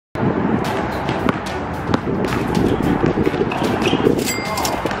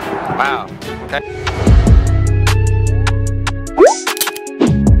Wow. Okay.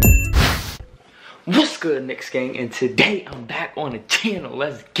 What's good, NIQS gang? And today I'm back on the channel.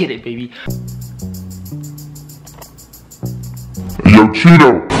 Let's get it, baby. Yo,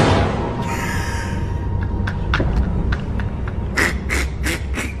 Cheeto.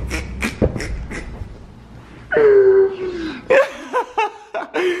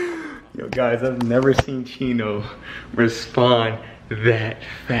 Yo, guys, I've never seen Chino respond that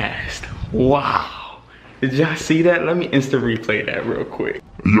fast. Wow. Did y'all see that? Let me instant replay that real quick.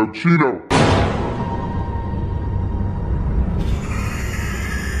 Yo, Cheeto.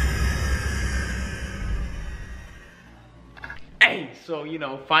 So, you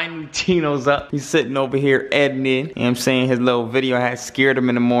know, finally Chino's up. He's sitting over here editing. You know what I'm saying? His little video had scared him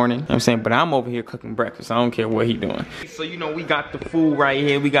in the morning. You know what I'm saying? But I'm over here cooking breakfast. I don't care what he doing. So, you know, we got the food right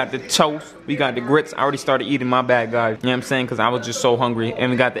here. We got the toast. We got the grits. I already started eating my bad, guys. You know what I'm saying? Because I was just so hungry. And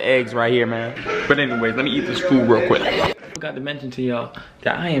we got the eggs right here, man. But anyways, let me eat this food real quick. I forgot to mention to y'all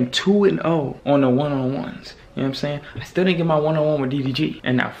that I am 2-0 on the one-on-ones. You know what I'm saying? I still didn't get my one-on-one with DDG.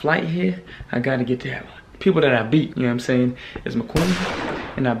 And that flight here, I got to get that one. People that I beat, you know what I'm saying, is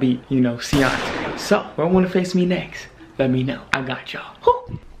McQueen, and I beat, you know, Ciante. So, who want to face me next? Let me know. I got y'all.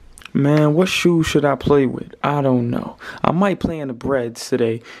 Man, what shoes should I play with? I don't know. I might play in the breads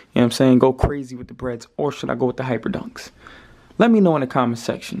today, you know what I'm saying, go crazy with the breads, or should I go with the hyper dunks? Let me know in the comment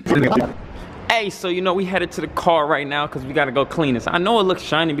section. Hey, so you know, we headed to the car right now because we got to go clean this. I know it looks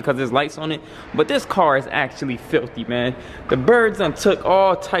shiny because there's lights on it, but this car is actually filthy, man. The birds done took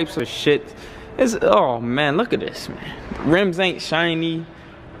all types of shit. Oh man, look at this, man. The rims ain't shiny.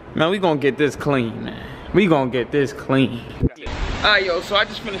 Man, we gonna get this clean, man. We gonna get this clean. Alright, yo, so I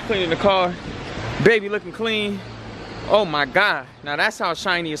just finished cleaning the car. Baby looking clean. Oh my God. Now that's how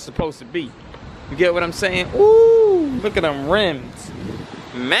shiny it's supposed to be. You get what I'm saying? Ooh, look at them rims.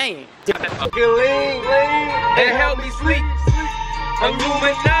 Man. And help me sleep.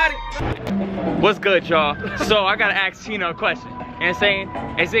 Illuminati. What's good, y'all? So I gotta ask Chino a question. You know what I'm saying?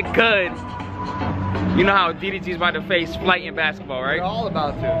 Is it good? You know how DDG's about to face Flight in basketball, right? We're all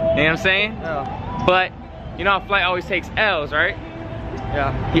about to. You know what I'm saying? Yeah. But you know how Flight always takes L's, right?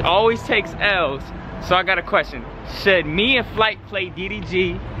 Yeah. He always takes L's. So I got a question. Should me and Flight play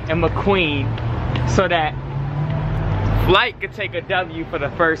DDG and McQueen so that Flight could take a W for the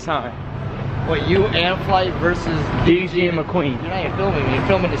first time? What, you and Flight versus DDG and McQueen. You're not even filming, you're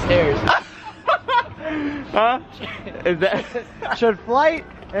filming the stairs. Huh? Is that Should Flight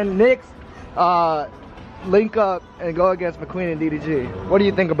and NIQS link up and go against McQueen and DDG? What do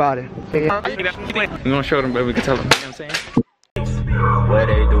you think about it? You gonna show them, but we can tell them. You know what I'm saying? Where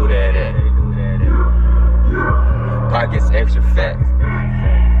they do that at? Pockets extra fat.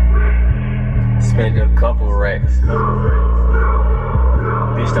 Spend a couple racks.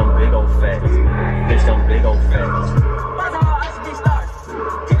 Bitch, them big old facts. Bitch, them big old facts.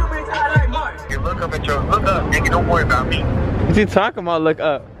 Look up at your, look up, nigga, don't worry about me. What you talking about, look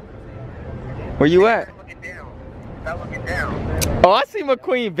up? Where you at? Stop looking down. Stop looking down. Oh, I see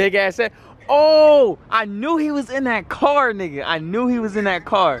McQueen, big ass. Oh, I knew he was in that car, nigga. I knew he was in that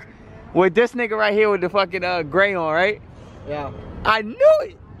car. With this nigga right here with the fucking gray on, right? Yeah. I knew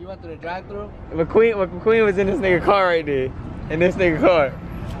it. You went through the drive-thru? McQueen was in this nigga car right there. In this nigga car.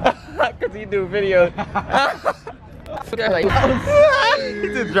 Cause he do videos. He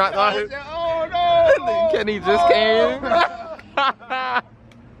just dropped off his... Oh no! Kenny just came.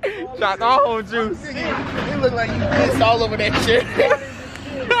 Dropped all home juice. It looked like you pissed all over that shit.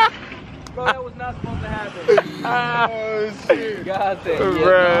 Bro, that was not supposed to happen. Oh shit. God damn.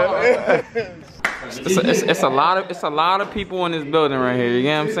 It's a lot of people in this building right here. You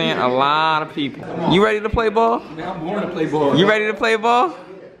know what I'm saying? A lot of people. You ready to play ball? Man, I'm born to play ball. You ready to play ball?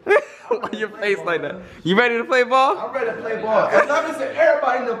 Why your face like that? You ready to play ball? I'm ready to play ball. 11 said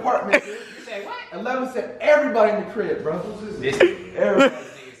everybody in the apartment, dude. You say what? 11 said everybody in the crib, bro. This everybody.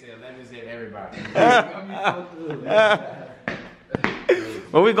 Said 11 said everybody.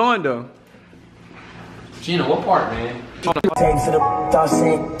 Where we going though? Gina, what part, man? Takes to the thought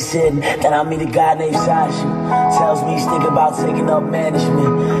saying that I meet a guy named Sashi. Tells me he's thinking about taking up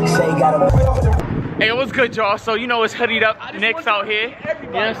management. Say he got a. Hey, what's good, y'all? So you know it's hoodied up NIQS out here. You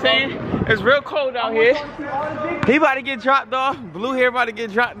know what I'm saying? It's real cold out here. He about to get dropped off. Blue hair about to get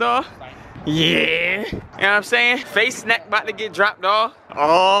dropped off. Yeah. You know what I'm saying? Face neck about to get dropped off.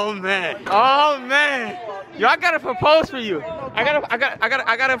 Oh man. Oh man. Yo, I gotta propose for you. I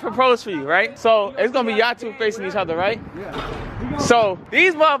gotta propose for you, right? So it's gonna be y'all two facing each other, right? Yeah. So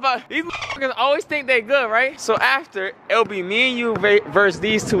these motherfuckers always think they good, right? So after it'll be me and you versus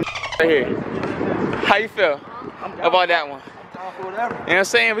these two right here. How you feel about that one? You know what I'm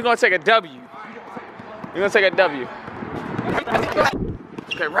saying? We're gonna take a W. We're gonna take a W.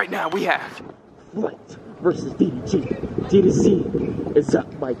 Okay, right now we have Flight versus DDG. DDG is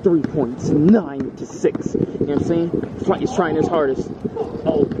up by 3 points, 9 to 6. You know what I'm saying? Flight is trying his hardest.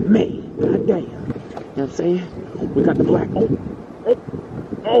 Oh man, goddamn. You know what I'm saying? We got the black.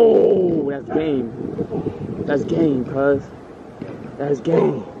 Oh, that's game. That's game, cuz. That's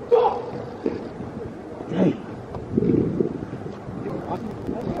game. Dang.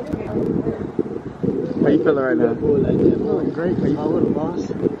 How you feeling right now? Feeling great. If I would have lost,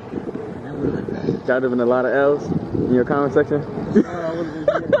 that would have been a lot of L's in your comment section.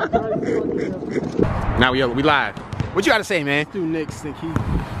 now we live. What you gotta say, man? Dude, Nick think he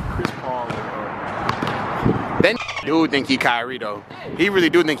Chris Paul. That dude think he Kyrie though. He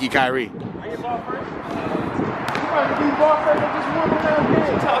really do think he Kyrie.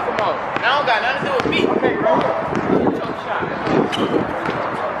 Talking about? That don't got nothing to do with me. Okay,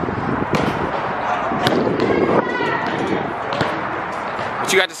 what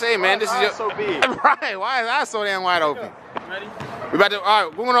you got to say, man? This is your so big. Right? Why is I so damn wide open? Ready? We about to. All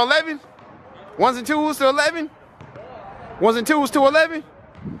right, we're going to 11. Ones and twos to 11. Ones and twos to 11.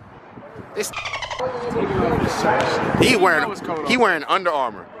 This he wearing Under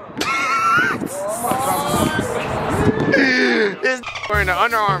Armour. This wearing the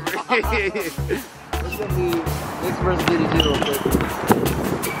Under Armour.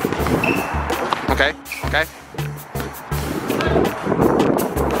 Okay, okay.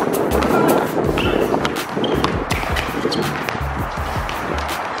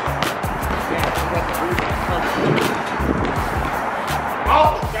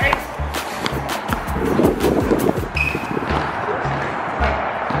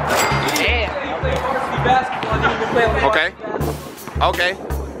 Okay. Okay.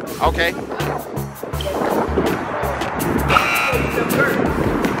 Okay.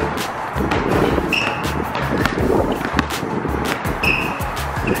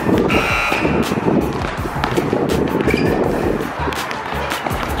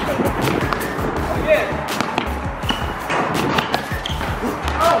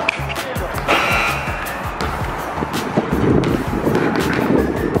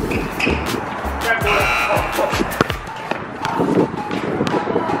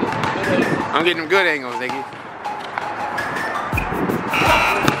 I'm getting them good angles, nigga.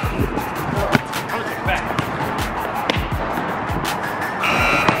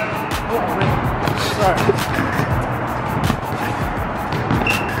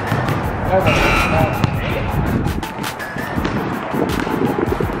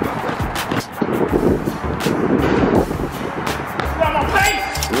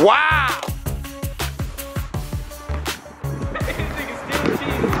 Wow!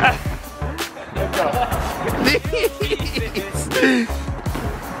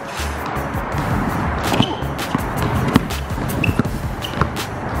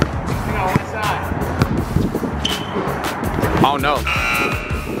 Oh no.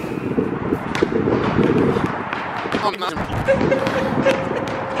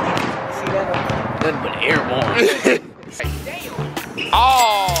 Nothing but airborne.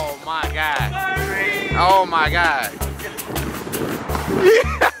 Oh my god. Oh my god.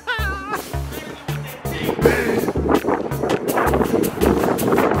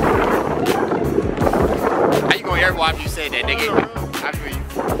 How you gonna airborne after you said that, nigga? I feel you.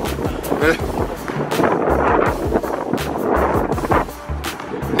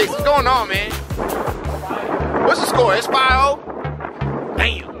 What's going on, man? What's the score? It's 5-0?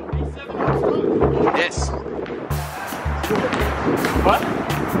 Damn. Yes. What?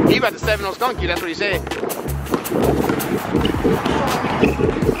 He about to 7-0 skunk you, that's what he said.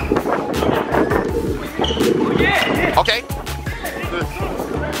 Okay.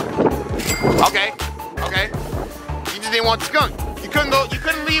 Okay. Okay. You just didn't want the skunk.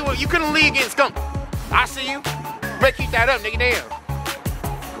 You couldn't lead against skunk. I see you. Better keep that up, nigga. Damn.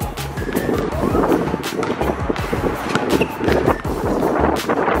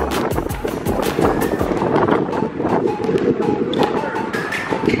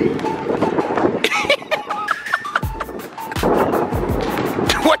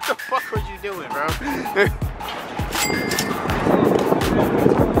 What the fuck was you doing, bro?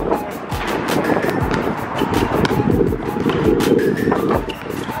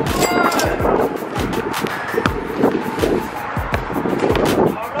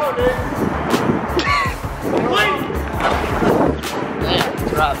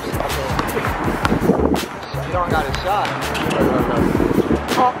 You don't got a shot.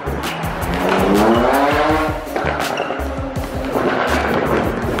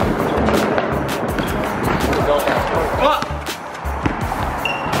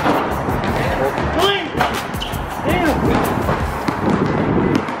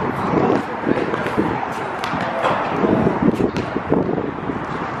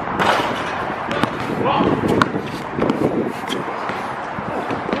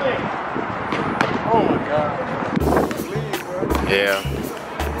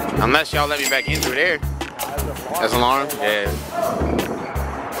 Unless y'all let me back in through there. That's an alarm? Yeah.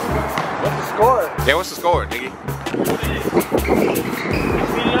 What's the score? Yeah, what's the score, nigga?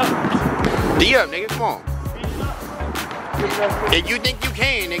 D up, nigga, come on. If you think you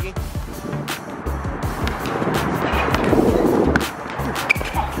can, nigga.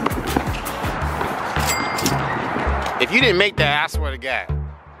 If you didn't make that, I swear to God,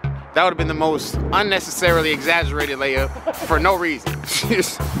 that would have been the most unnecessarily exaggerated layup for no reason.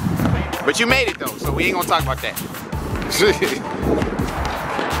 But you made it though, so we ain't gonna talk about that.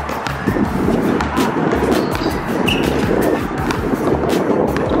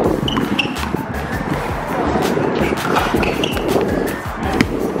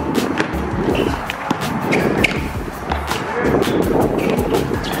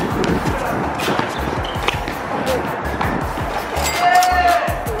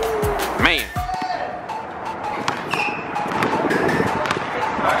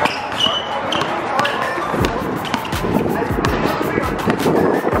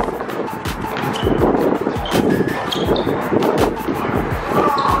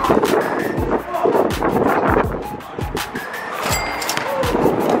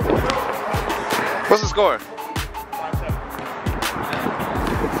 What's the score?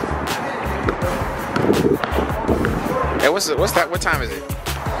 Hey, what's that? What time is it?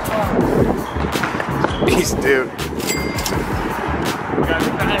 He's still.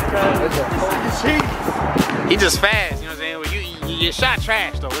 He just fast, you know what I'm saying? Well, your shot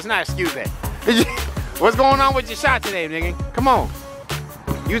trash though. Let's not excuse that. What's going on with your shot today, nigga? Come on.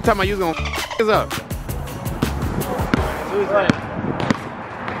 You was talking about you was gonna f up.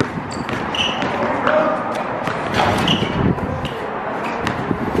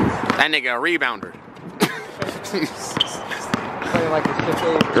 That nigga a rebounder. Like a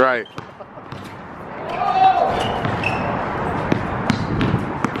 6'8". Right.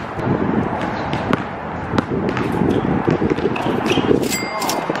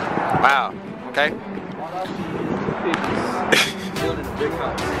 Wow. Okay.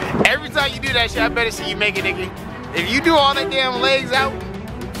 Every time you do that shit, I better see you make it, nigga. If you do all that damn legs out,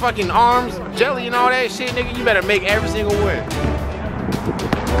 fucking arms, jelly and all that shit, nigga, you better make every single one.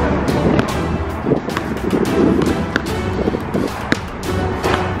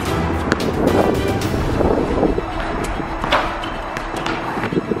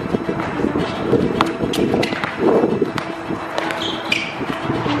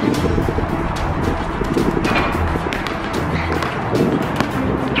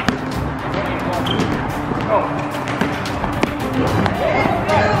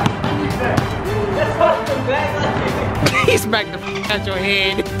 He smacked the f out your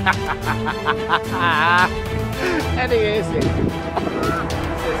head. That nigga is it.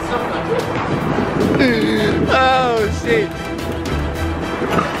 Oh shit.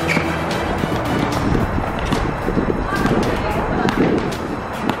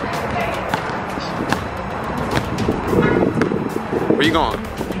 Where you going?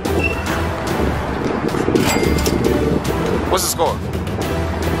 What's the score?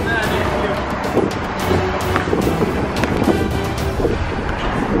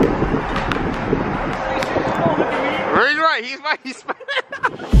 He's right. He's right. He's right.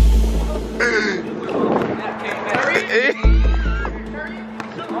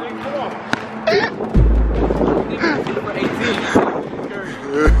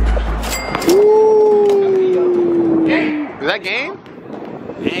 Is that game?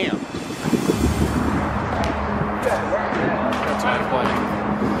 Damn.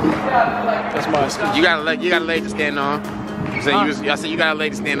 That's my excuse. You got a leg to stand on. I said you got a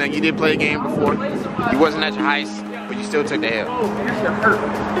leg to stand on. You did play a game before. You wasn't at your highest, but you still took the L.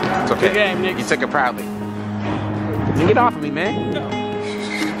 It's okay. Good game, nigga. You took it proudly. Then get off of me, man.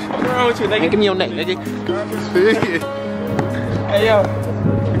 What's wrong with you, nigga? Give me your neck, nigga. Hey, yo.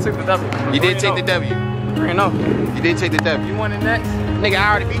 You took the W. You did take the W. 3-0. You did take the W. You won it next? Nigga, I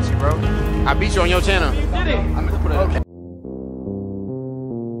already beat you, bro. I beat you on your channel. You did it. I'm gonna put it okay.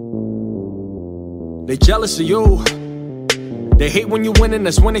 They jealous of you. They hate when you win and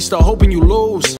that's when they start hoping you lose.